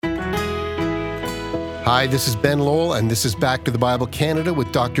Hi, this is Ben Lowell, and this is Back to the Bible Canada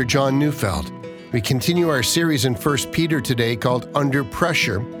with Dr. John Neufeld. We continue our series in 1 Peter today called Under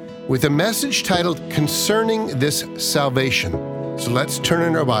Pressure with a message titled Concerning This Salvation. So let's turn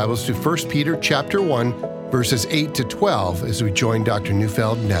in our Bibles to 1 Peter chapter 1, verses 8 to 12 as we join Dr.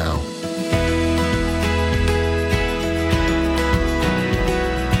 Neufeld now.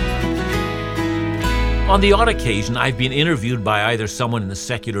 On the odd occasion, I've been interviewed by either someone in the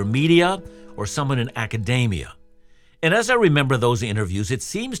secular media or someone in academia. And as I remember those interviews, it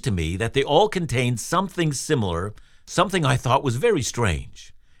seems to me that they all contained something similar, something I thought was very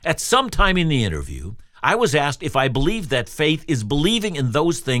strange. At some time in the interview, I was asked if I believed that faith is believing in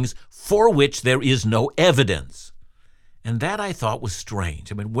those things for which there is no evidence. And that I thought was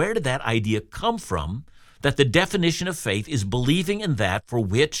strange. I mean, where did that idea come from, that the definition of faith is believing in that for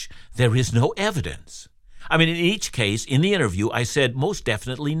which there is no evidence? I mean, in each case, in the interview, I said most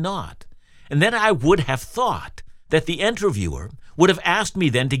definitely not. And then I would have thought that the interviewer would have asked me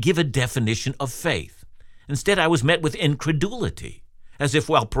then to give a definition of faith. Instead, I was met with incredulity, as if,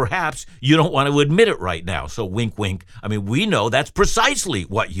 well, perhaps you don't want to admit it right now, so wink, wink. I mean, we know that's precisely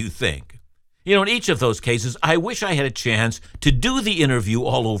what you think. You know, in each of those cases, I wish I had a chance to do the interview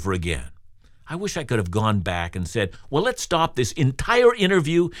all over again. I wish I could have gone back and said, well, let's stop this entire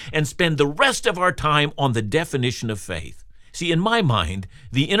interview and spend the rest of our time on the definition of faith. See, in my mind,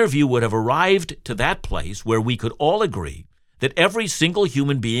 the interview would have arrived to that place where we could all agree that every single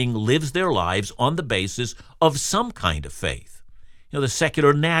human being lives their lives on the basis of some kind of faith. You know, the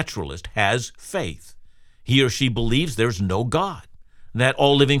secular naturalist has faith. He or she believes there's no God, that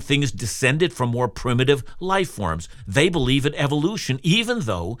all living things descended from more primitive life forms. They believe in evolution, even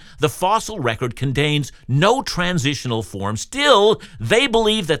though the fossil record contains no transitional forms. Still, they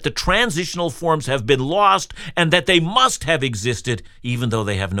believe that the transitional forms have been lost and that they must have existed, even though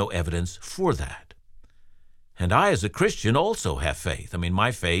they have no evidence for that. And I, as a Christian, also have faith. I mean,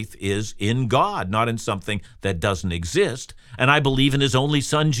 my faith is in God, not in something that doesn't exist. And I believe in His only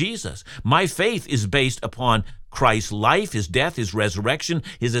Son, Jesus. My faith is based upon Christ's life, His death, His resurrection,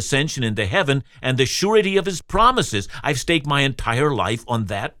 His ascension into heaven, and the surety of His promises. I've staked my entire life on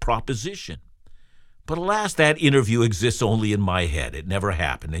that proposition. But alas, that interview exists only in my head. It never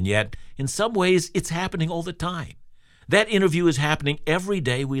happened. And yet, in some ways, it's happening all the time. That interview is happening every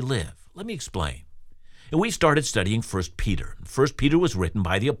day we live. Let me explain. And we started studying 1 Peter. 1 Peter was written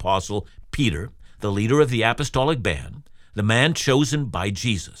by the Apostle Peter, the leader of the apostolic band, the man chosen by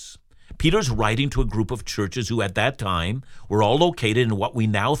Jesus. Peter's writing to a group of churches who at that time were all located in what we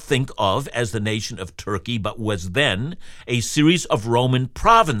now think of as the nation of Turkey, but was then a series of Roman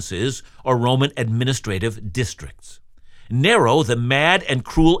provinces or Roman administrative districts. Nero, the mad and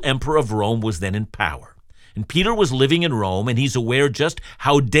cruel emperor of Rome, was then in power. And Peter was living in Rome, and he's aware just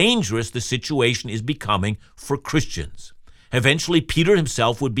how dangerous the situation is becoming for Christians. Eventually, Peter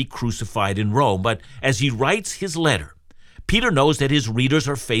himself would be crucified in Rome, but as he writes his letter, Peter knows that his readers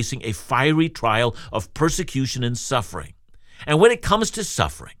are facing a fiery trial of persecution and suffering. And when it comes to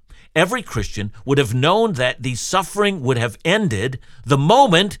suffering, every Christian would have known that the suffering would have ended the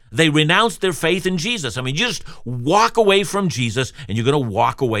moment they renounced their faith in Jesus. I mean, you just walk away from Jesus, and you're going to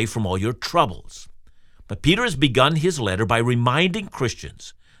walk away from all your troubles. But Peter has begun his letter by reminding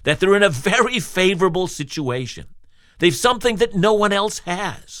Christians that they're in a very favorable situation. They've something that no one else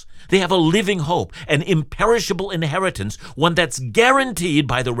has. They have a living hope, an imperishable inheritance, one that's guaranteed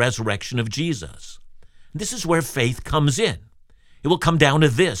by the resurrection of Jesus. This is where faith comes in. It will come down to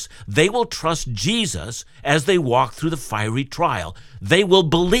this. They will trust Jesus as they walk through the fiery trial. They will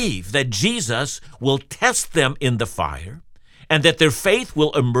believe that Jesus will test them in the fire, and that their faith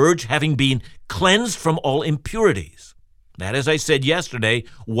will emerge having been cleansed from all impurities. That, as I said yesterday,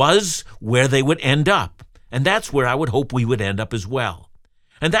 was where they would end up. And that's where I would hope we would end up as well.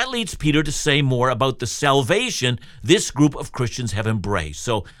 And that leads Peter to say more about the salvation this group of Christians have embraced.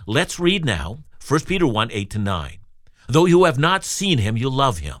 So let's read now 1 Peter 1, 8-9. Though you have not seen Him, you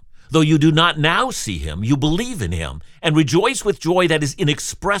love Him. Though you do not now see Him, you believe in Him, and rejoice with joy that is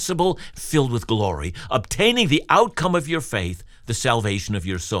inexpressible, filled with glory, obtaining the outcome of your faith, the salvation of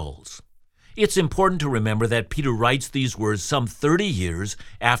your souls. It's important to remember that Peter writes these words some 30 years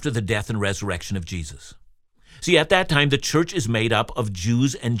after the death and resurrection of Jesus. See, at that time, the church is made up of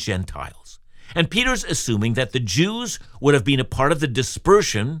Jews and Gentiles. And Peter's assuming that the Jews would have been a part of the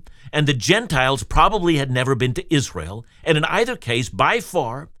dispersion, and the Gentiles probably had never been to Israel. And in either case, by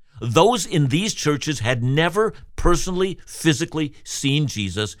far, those in these churches had never personally, physically seen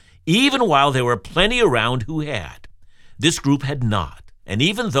Jesus, even while there were plenty around who had. This group had not. And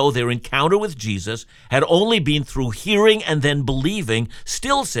even though their encounter with Jesus had only been through hearing and then believing,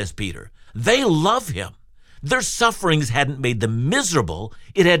 still, says Peter, They love him. Their sufferings hadn't made them miserable.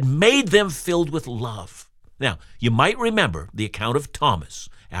 It had made them filled with love. Now, you might remember the account of Thomas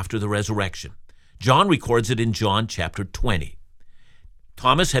after the resurrection. John records it in John chapter 20.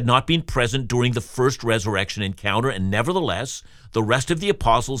 Thomas had not been present during the first resurrection encounter, and nevertheless, the rest of the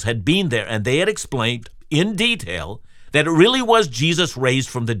apostles had been there, and they had explained in detail that it really was Jesus raised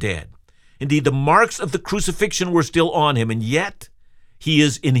from the dead. Indeed, the marks of the crucifixion were still on him, and yet he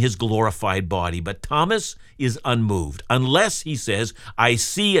is in his glorified body. But Thomas is unmoved, unless, he says, I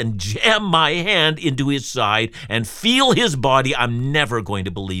see and jam my hand into his side and feel his body. I'm never going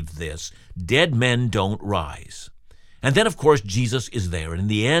to believe this. Dead men don't rise. And then, of course, Jesus is there. And in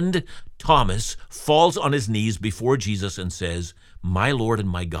the end, Thomas falls on his knees before Jesus and says, my Lord and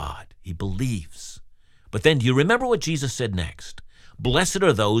my God. He believes. But then, do you remember what Jesus said next? Blessed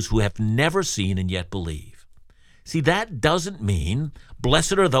are those who have never seen and yet believe. See, that doesn't mean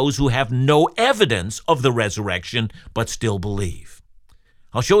blessed are those who have no evidence of the resurrection but still believe.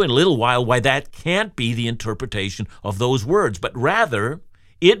 I'll show in a little while why that can't be the interpretation of those words, but rather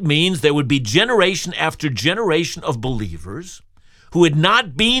it means there would be generation after generation of believers who had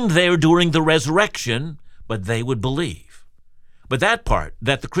not been there during the resurrection, but they would believe. But that part,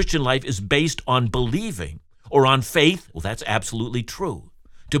 that the Christian life is based on believing or on faith, well, that's absolutely true.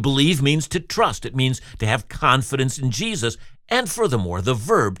 To believe means to trust. It means to have confidence in Jesus. And furthermore, the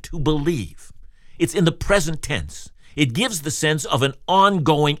verb to believe. It's in the present tense. It gives the sense of an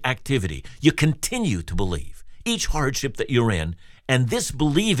ongoing activity. You continue to believe each hardship that you're in. And this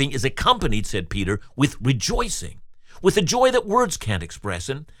believing is accompanied, said Peter, with rejoicing, with a joy that words can't express.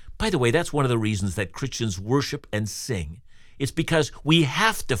 And by the way, that's one of the reasons that Christians worship and sing. It's because we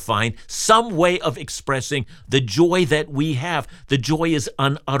have to find some way of expressing the joy that we have. The joy is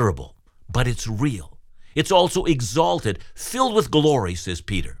unutterable, but it's real. It's also exalted, filled with glory, says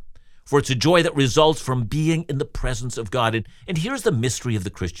Peter. For it's a joy that results from being in the presence of God. And here's the mystery of the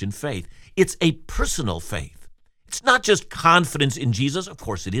Christian faith. It's a personal faith. It's not just confidence in Jesus. Of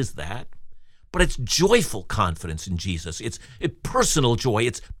course, it is that. But it's joyful confidence in Jesus. It's personal joy.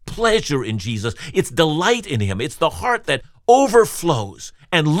 It's pleasure in Jesus. It's delight in him. It's the heart that overflows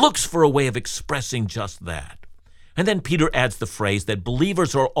and looks for a way of expressing just that. And then Peter adds the phrase that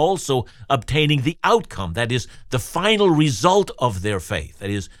believers are also obtaining the outcome, that is, the final result of their faith, that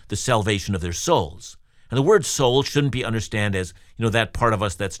is, the salvation of their souls. And the word soul shouldn't be understood as, that part of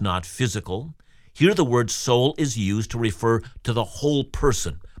us that's not physical. Here the word soul is used to refer to the whole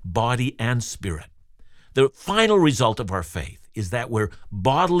person, body and spirit. The final result of our faith is that we're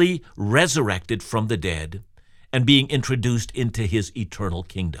bodily resurrected from the dead and being introduced into his eternal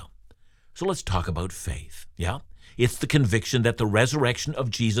kingdom. So let's talk about faith, yeah? It's the conviction that the resurrection of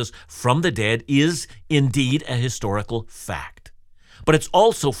Jesus from the dead is indeed a historical fact. But it's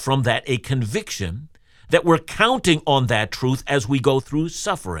also from that a conviction that we're counting on that truth as we go through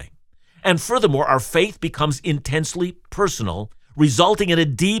suffering. And furthermore, our faith becomes intensely personal, resulting in a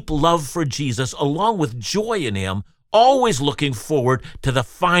deep love for Jesus along with joy in him, always looking forward to the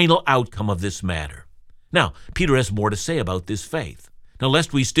final outcome of this matter. Now, Peter has more to say about this faith. Now,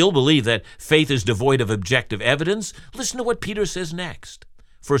 lest we still believe that faith is devoid of objective evidence, listen to what Peter says next.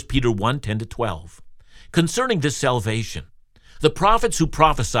 1 Peter 1:10-12. Concerning this salvation, the prophets who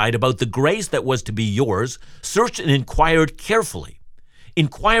prophesied about the grace that was to be yours searched and inquired carefully,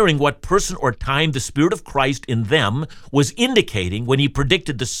 inquiring what person or time the Spirit of Christ in them was indicating when he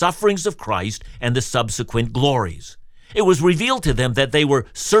predicted the sufferings of Christ and the subsequent glories. It was revealed to them that they were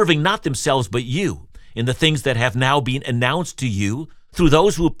serving not themselves but you in the things that have now been announced to you through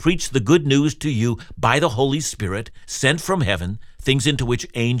those who preach the good news to you by the Holy Spirit sent from heaven, things into which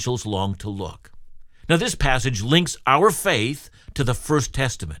angels long to look. Now, this passage links our faith to the First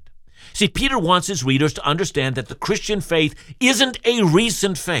Testament. See, Peter wants his readers to understand that the Christian faith isn't a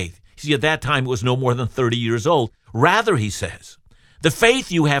recent faith. See, at that time, it was no more than 30 years old. Rather, he says, the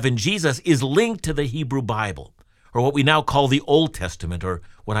faith you have in Jesus is linked to the Hebrew Bible, or what we now call the Old Testament, or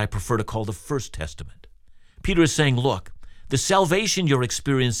what I prefer to call the First Testament. Peter is saying, look, the salvation you're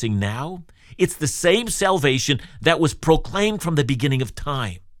experiencing now, it's the same salvation that was proclaimed from the beginning of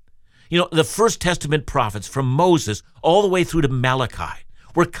time. The First Testament prophets, from Moses all the way through to Malachi,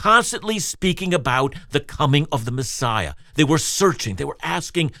 were constantly speaking about the coming of the Messiah. They were searching. They were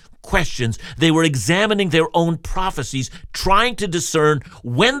asking questions. They were examining their own prophecies, trying to discern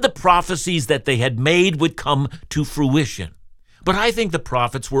when the prophecies that they had made would come to fruition. But I think the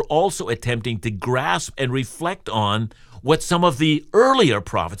prophets were also attempting to grasp and reflect on what some of the earlier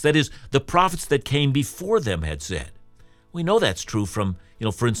prophets, that is, the prophets that came before them, had said. We know that's true from,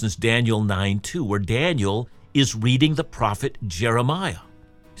 for instance, Daniel 9:2, where Daniel is reading the prophet Jeremiah.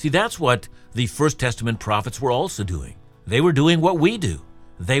 See, that's what the First Testament prophets were also doing. They were doing what we do.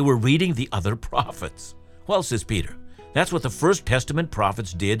 They were reading the other prophets. Well, says Peter, that's what the First Testament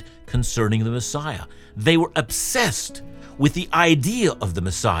prophets did concerning the Messiah. They were obsessed with the idea of the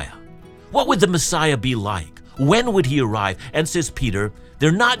Messiah. What would the Messiah be like? When would he arrive? And says Peter,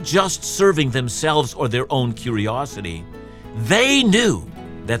 they're not just serving themselves or their own curiosity. They knew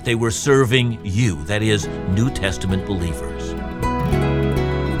that they were serving you, that is, New Testament believers.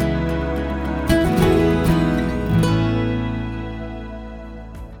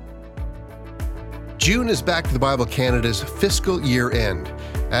 June is Back to the Bible Canada's fiscal year end.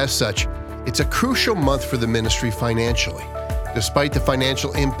 As such, it's a crucial month for the ministry financially. Despite the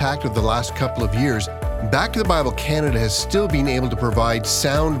financial impact of the last couple of years, Back to the Bible Canada has still been able to provide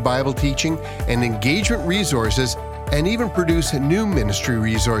sound Bible teaching and engagement resources and even produce new ministry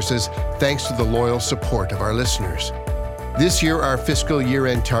resources thanks to the loyal support of our listeners. This year, our fiscal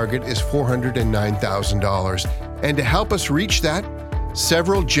year-end target is $409,000. And to help us reach that,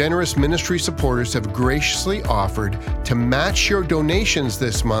 several generous ministry supporters have graciously offered to match your donations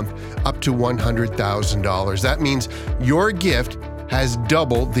this month up to $100,000. That means your gift has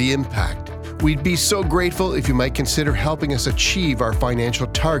double the impact. We'd be so grateful if you might consider helping us achieve our financial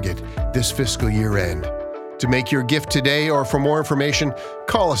target this fiscal year end. To make your gift today or for more information,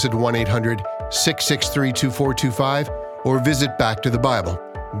 call us at 1-800-663-2425 or visit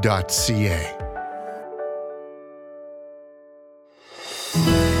backtothebible.ca.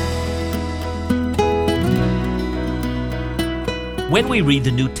 When we read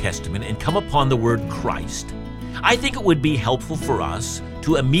the New Testament and come upon the word Christ, I think it would be helpful for us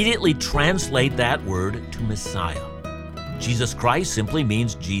to immediately translate that word to Messiah. Jesus Christ simply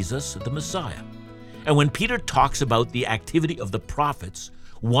means Jesus the Messiah. And when Peter talks about the activity of the prophets,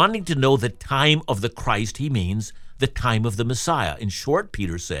 wanting to know the time of the Christ, he means the time of the Messiah. In short,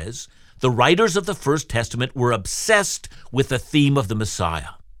 Peter says, the writers of the First Testament were obsessed with the theme of the Messiah.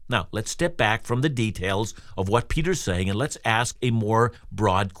 Now, let's step back from the details of what Peter's saying and let's ask a more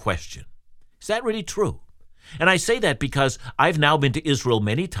broad question. Is that really true? And I say that because I've now been to Israel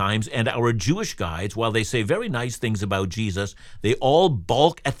many times, and our Jewish guides, while they say very nice things about Jesus, they all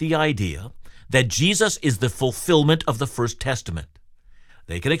balk at the idea that Jesus is the fulfillment of the First Testament.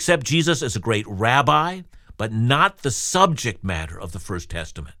 They can accept Jesus as a great rabbi, but not the subject matter of the First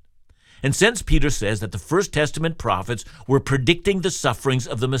Testament. And since Peter says that the First Testament prophets were predicting the sufferings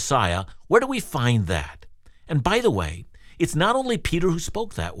of the Messiah, where do we find that? And by the way, it's not only Peter who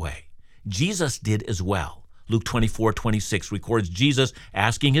spoke that way. Jesus did as well. Luke 24:26 records Jesus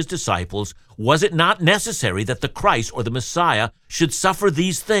asking his disciples, was it not necessary that the Christ or the Messiah should suffer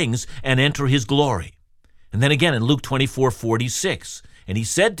these things and enter his glory? And then again in Luke 24:46, and he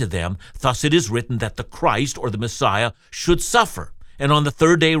said to them, thus it is written that the Christ or the Messiah should suffer and on the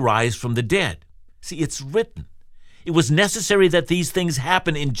third day rise from the dead. See, it's written. It was necessary that these things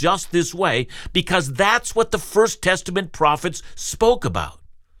happen in just this way because that's what the First Testament prophets spoke about.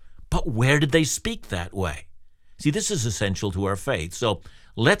 But where did they speak that way? See, this is essential to our faith. So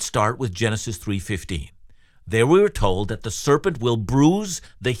let's start with Genesis 3:15. There we were told that the serpent will bruise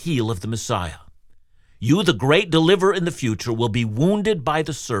the heel of the Messiah. You, the great deliverer in the future, will be wounded by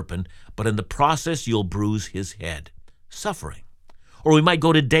the serpent, but in the process you'll bruise his head. Suffering. Or we might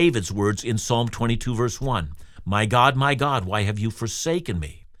go to David's words in Psalm 22, verse 1. My God, why have you forsaken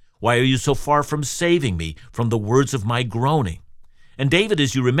me? Why are you so far from saving me from the words of my groaning? And David,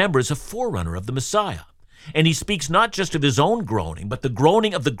 as you remember, is a forerunner of the Messiah. And he speaks not just of his own groaning, but the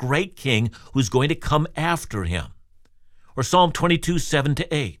groaning of the great king who's going to come after him. Or Psalm 22,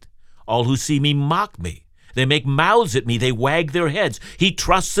 7-8. All who see me mock me. They make mouths at me. They wag their heads. He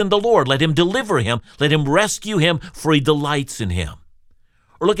trusts in the Lord. Let him deliver him. Let him rescue him, for he delights in him.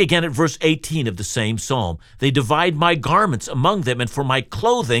 Or look again at verse 18 of the same psalm. They divide my garments among them, and for my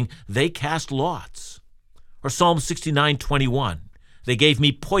clothing they cast lots. Or Psalm 69:21. They gave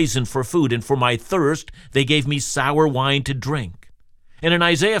me poison for food, and for my thirst they gave me sour wine to drink. And in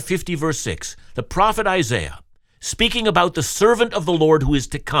Isaiah 50, verse 6, the prophet Isaiah, speaking about the servant of the Lord who is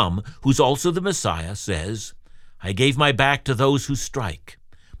to come, who's also the Messiah, says, I gave my back to those who strike,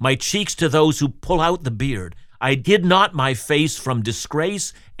 my cheeks to those who pull out the beard. I hid not my face from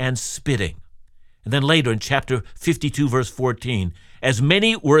disgrace and spitting. And then later in chapter 52, verse 14, as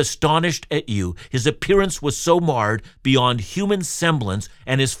many were astonished at you, his appearance was so marred beyond human semblance,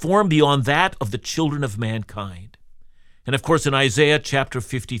 and his form beyond that of the children of mankind. And of course in Isaiah chapter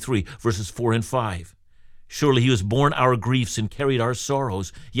 53, verses 4 and 5, surely he was borne our griefs and carried our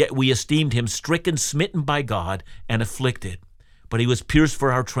sorrows, yet we esteemed him stricken, smitten by God, and afflicted. But he was pierced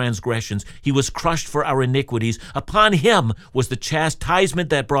for our transgressions. He was crushed for our iniquities. Upon him was the chastisement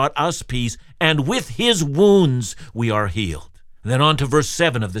that brought us peace, and with his wounds we are healed. Then on to verse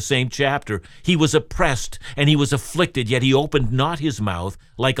 7 of the same chapter. He was oppressed and he was afflicted, yet he opened not his mouth.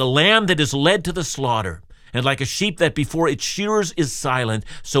 Like a lamb that is led to the slaughter, and like a sheep that before its shearers is silent,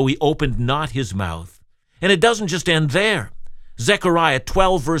 so he opened not his mouth. And it doesn't just end there. Zechariah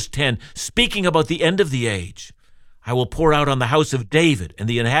 12 verse 10, speaking about the end of the age. I will pour out on the house of David and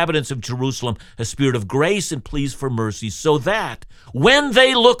the inhabitants of Jerusalem a spirit of grace and pleas for mercy, so that when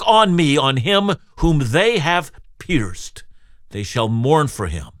they look on me, on him whom they have pierced, they shall mourn for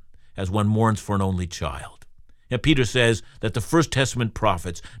him as one mourns for an only child. And Peter says that the First Testament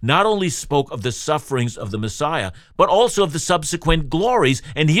prophets not only spoke of the sufferings of the Messiah, but also of the subsequent glories.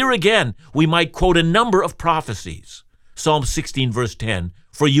 And here again, we might quote a number of prophecies. Psalm 16 verse 10,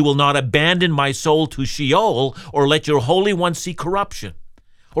 for you will not abandon my soul to Sheol, or let your Holy One see corruption.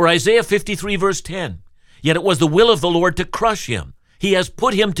 Or Isaiah 53 verse 10, yet it was the will of the Lord to crush him. He has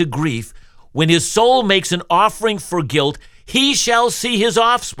put him to grief. When his soul makes an offering for guilt, he shall see his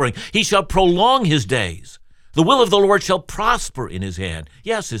offspring. He shall prolong his days. The will of the Lord shall prosper in his hand.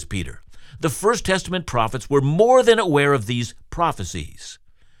 Yes, says Peter, the First Testament prophets were more than aware of these prophecies.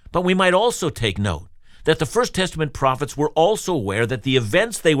 But we might also take note that the First Testament prophets were also aware that the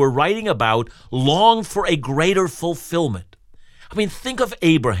events they were writing about longed for a greater fulfillment. I mean, think of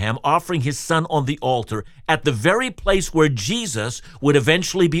Abraham offering his son on the altar at the very place where Jesus would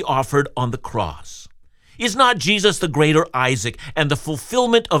eventually be offered on the cross. Is not Jesus the greater Isaac and the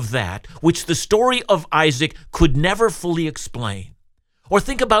fulfillment of that which the story of Isaac could never fully explain? Or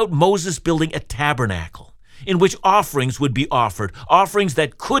think about Moses building a tabernacle in which offerings would be offered, offerings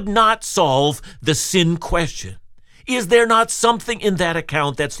that could not solve the sin question. Is there not something in that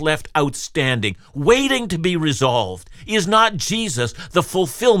account that's left outstanding, waiting to be resolved? Is not Jesus the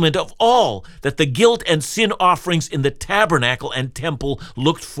fulfillment of all that the guilt and sin offerings in the tabernacle and temple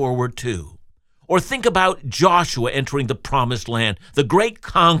looked forward to? Or think about Joshua entering the promised land, the great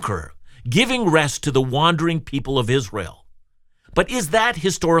conqueror, giving rest to the wandering people of Israel. But is that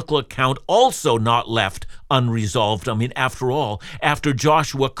historical account also not left unresolved? I mean, after all, after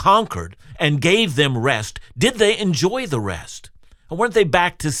Joshua conquered and gave them rest, did they enjoy the rest? Or weren't they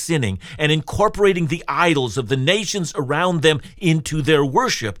back to sinning and incorporating the idols of the nations around them into their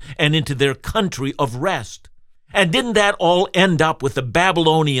worship and into their country of rest? And didn't that all end up with the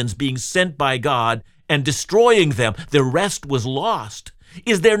Babylonians being sent by God and destroying them? Their rest was lost.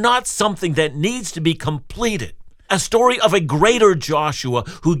 Is there not something that needs to be completed? A story of a greater Joshua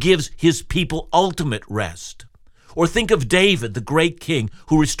who gives his people ultimate rest. Or think of David, the great king,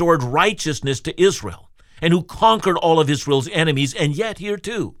 who restored righteousness to Israel and who conquered all of Israel's enemies. And yet here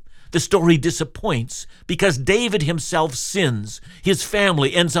too, the story disappoints because David himself sins. His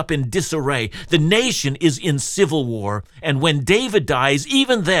family ends up in disarray. The nation is in civil war. And when David dies,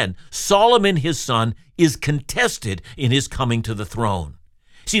 even then, Solomon, his son, is contested in his coming to the throne.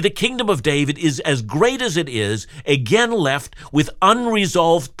 See, the kingdom of David is as great as it is, again left with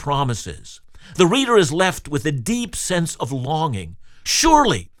unresolved promises. The reader is left with a deep sense of longing.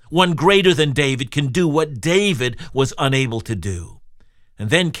 Surely one greater than David can do what David was unable to do. And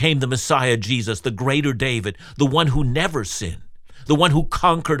then came the Messiah Jesus, the greater David, the one who never sinned, the one who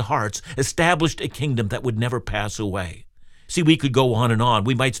conquered hearts, established a kingdom that would never pass away. See, we could go on and on.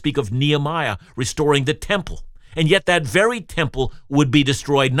 We might speak of Nehemiah restoring the temple. And yet that very temple would be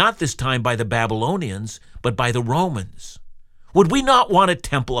destroyed, not this time by the Babylonians, but by the Romans. Would we not want a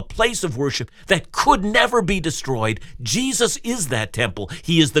temple, a place of worship that could never be destroyed? Jesus is that temple.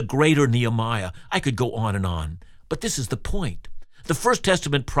 He is the greater Nehemiah. I could go on and on, but this is the point. The First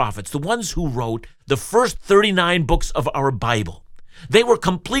Testament prophets, the ones who wrote the first 39 books of our Bible, they were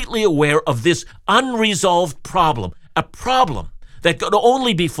completely aware of this unresolved problem, a problem that could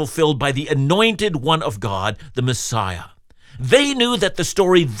only be fulfilled by the anointed one of God, the Messiah. They knew that the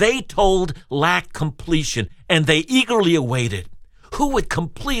story they told lacked completion, and they eagerly awaited who would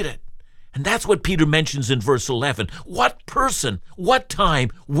complete it. And that's what Peter mentions in verse 11. What person, what time,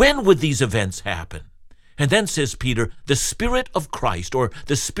 when would these events happen? And then says Peter, the Spirit of Christ, or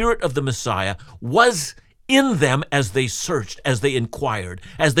the Spirit of the Messiah, was in them as they searched, as they inquired,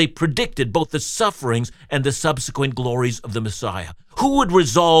 as they predicted both the sufferings and the subsequent glories of the Messiah. Who would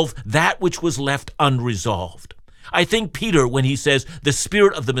resolve that which was left unresolved? I think Peter, when he says the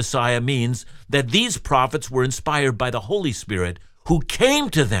Spirit of the Messiah, means that these prophets were inspired by the Holy Spirit who came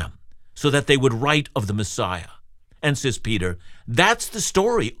to them so that they would write of the Messiah. And says Peter, that's the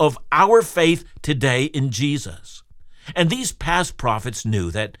story of our faith today in Jesus. And these past prophets knew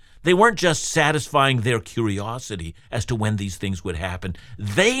that They weren't just satisfying their curiosity as to when these things would happen.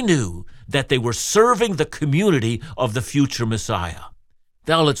 They knew that they were serving the community of the future Messiah.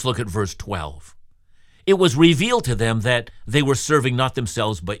 Now let's look at verse 12. It was revealed to them that they were serving not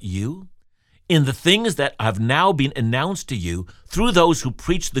themselves but you, in the things that have now been announced to you through those who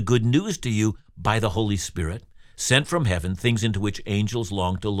preach the good news to you by the Holy Spirit, sent from heaven, things into which angels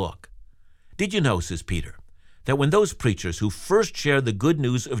long to look. Did you know, says Peter, that when those preachers who first shared the good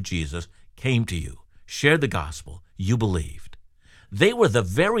news of Jesus came to you, shared the gospel, you believed? They were the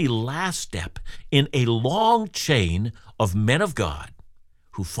very last step in a long chain of men of God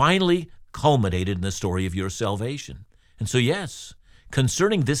who finally culminated in the story of your salvation. And so, yes,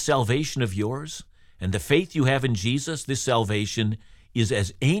 concerning this salvation of yours and the faith you have in Jesus, this salvation is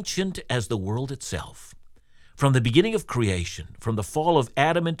as ancient as the world itself. From the beginning of creation, from the fall of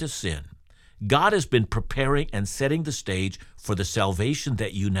Adam into sin, God has been preparing and setting the stage for the salvation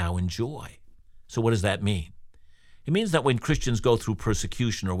that you now enjoy. So what does that mean? It means that when Christians go through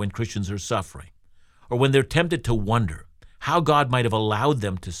persecution, or when Christians are suffering, or when they're tempted to wonder how God might have allowed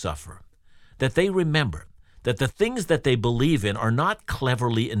them to suffer, that they remember that the things that they believe in are not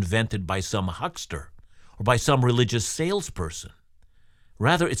cleverly invented by some huckster or by some religious salesperson.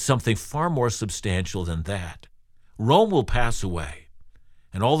 Rather, it's something far more substantial than that. Rome will pass away,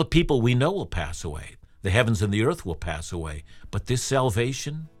 and all the people we know will pass away. The heavens and the earth will pass away. But this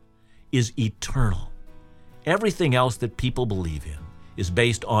salvation is eternal. Everything else that people believe in is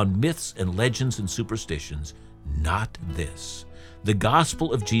based on myths and legends and superstitions, not this. The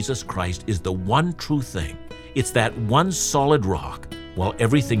gospel of Jesus Christ is the one true thing. It's that one solid rock while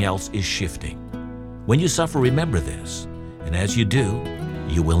everything else is shifting. When you suffer, remember this, and as you do,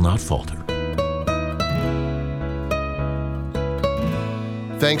 you will not falter.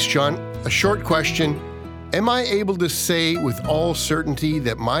 Thanks, John. A short question. Am I able to say with all certainty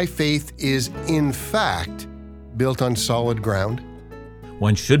that my faith is, in fact, built on solid ground?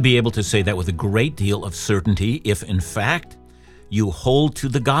 One should be able to say that with a great deal of certainty if, in fact, you hold to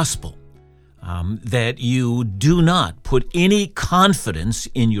the gospel, that you do not put any confidence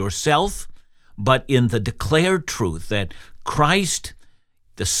in yourself, but in the declared truth that Christ,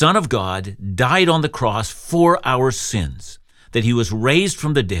 the Son of God, died on the cross for our sins, that he was raised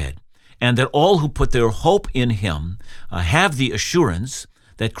from the dead, and that all who put their hope in him have the assurance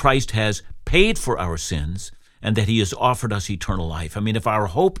that Christ has paid for our sins and that he has offered us eternal life. I mean, if our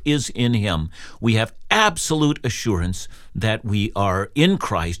hope is in him, we have absolute assurance that we are in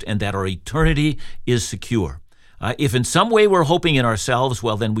Christ and that our eternity is secure. If in some way we're hoping in ourselves,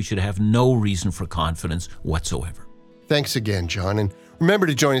 well, then we should have no reason for confidence whatsoever. Thanks again, John. And remember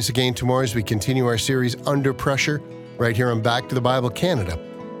to join us again tomorrow as we continue our series, Under Pressure, right here on Back to the Bible Canada.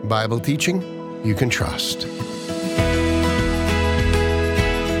 Bible teaching you can trust.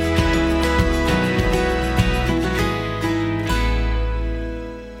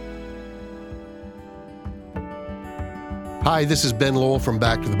 Hi, this is Ben Lowell from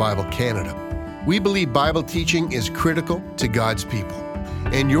Back to the Bible Canada. We believe Bible teaching is critical to God's people,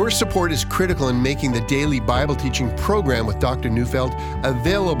 and your support is critical in making the daily Bible teaching program with Dr. Neufeld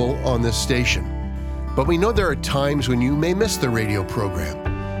available on this station. But we know there are times when you may miss the radio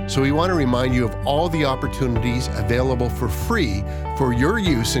program, so we want to remind you of all the opportunities available for free for your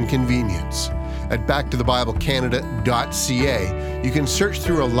use and convenience. At backtothebiblecanada.ca, you can search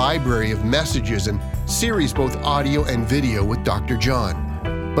through a library of messages and series, both audio and video, with Dr.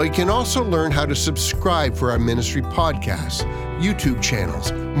 John. But you can also learn how to subscribe for our ministry podcasts, YouTube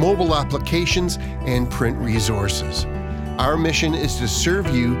channels, mobile applications, and print resources. Our mission is to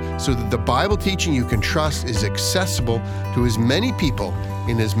serve you so that the Bible teaching you can trust is accessible to as many people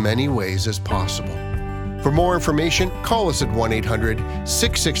in as many ways as possible. For more information, call us at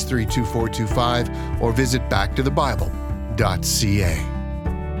 1-800-663-2425 or visit backtothebible.ca.